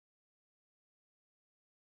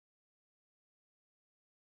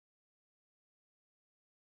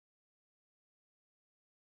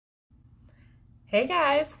Hey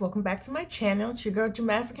guys, welcome back to my channel. It's your girl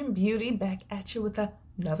Jamaican Beauty back at you with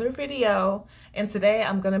another video. And today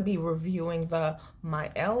I'm going to be reviewing the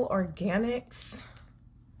Mielle Organics,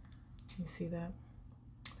 you see that,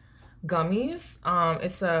 gummies.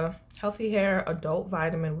 It's a healthy hair adult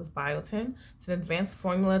vitamin with biotin. It's an advanced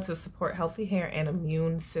formula to support healthy hair and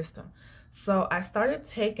immune system. So I started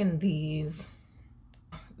taking these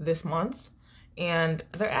this month. And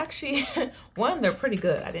they're actually, they're pretty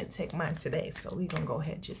good. I didn't take mine today, so we're going to go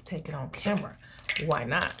ahead and just take it on camera. Why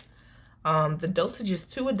not? The dosage is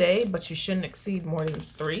 2 a day, but you shouldn't exceed more than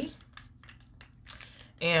 3.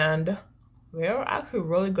 And they're actually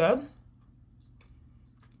really good.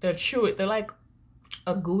 They're chewy. They're like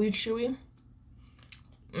a gooey chewy.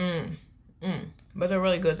 But they're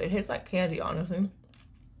really good. It tastes like candy, honestly.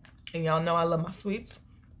 And y'all know I love my sweets.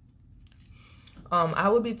 I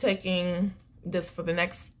would be taking this for the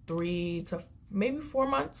next 3 to maybe 4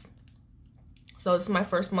 months. So it's my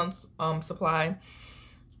first month's supply,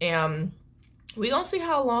 and we're gonna see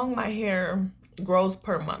how long my hair grows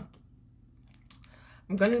per month.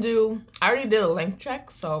 I already did a length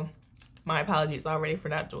check, so my apologies already for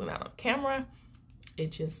not doing that on camera.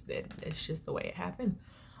 It's just the way it happened.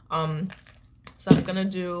 So I'm gonna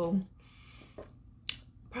do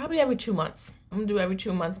probably every 2 months. I'm gonna do every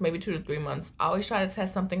 2 months, maybe 2 to 3 months. I always try to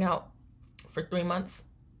test something out for 3 months,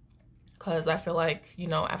 because I feel like, you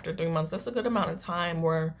know, after 3 months, that's a good amount of time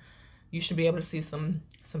where you should be able to see some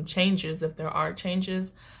changes, if there are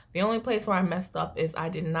changes. The only place where I messed up is I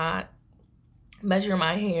did not measure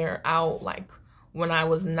my hair out like when I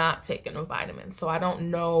was not taking a vitamin. So I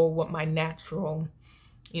don't know what my natural,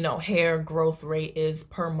 you know, hair growth rate is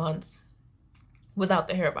per month without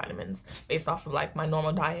the hair vitamins, based off of like my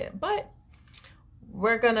normal diet. But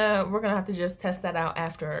we're gonna have to just test that out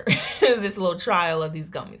after this little trial of these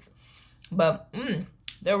gummies. But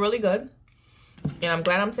they're really good, and I'm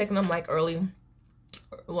glad I'm taking them like late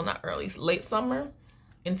summer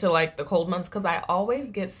into like the cold months, because I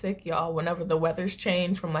always get sick, y'all, whenever the weathers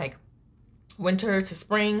change from like winter to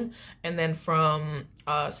spring, and then from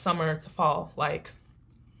summer to fall. Like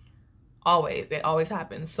it always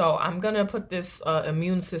happens. So I'm gonna put this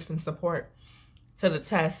immune system support to the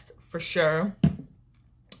test for sure.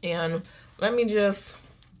 And let me just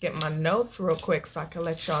get my notes real quick so I can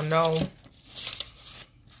let y'all know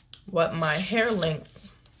what my hair length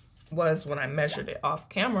was when I measured it off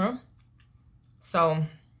camera. So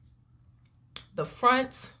the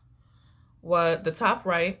front was the top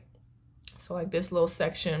right, so like this little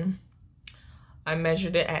section, I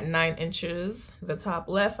measured it at 9 inches. The top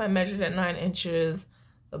left, I measured at 9 inches.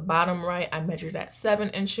 The bottom right, I measured at 7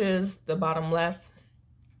 inches. The bottom left,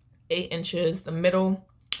 8 inches. The middle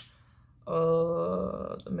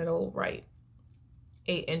right,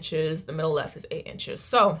 8 inches. The middle left is 8 inches.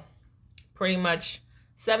 So pretty much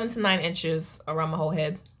 7 to 9 inches around my whole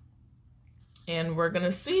head. And we're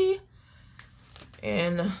gonna see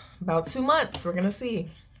in about 2 months, we're gonna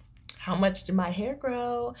see how much did my hair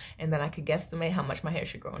grow, and then I could guesstimate how much my hair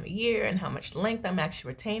should grow in a year and how much length I'm actually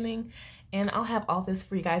retaining. And I'll have all this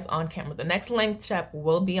for you guys on camera. The next length check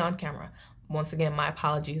will be on camera. Once again, my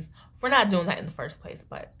apologies for not doing that in the first place,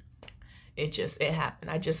 but it happened.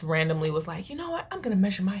 I just randomly was like, you know what, I'm gonna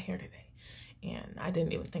measure my hair today, and I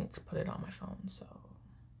didn't even think to put it on my phone, so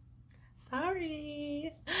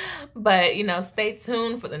sorry. But you know, stay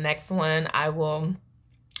tuned for the next one. I will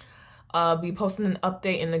be posting an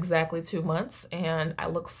update in exactly 2 months, and I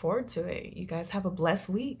look forward to it. You guys have a blessed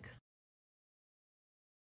week.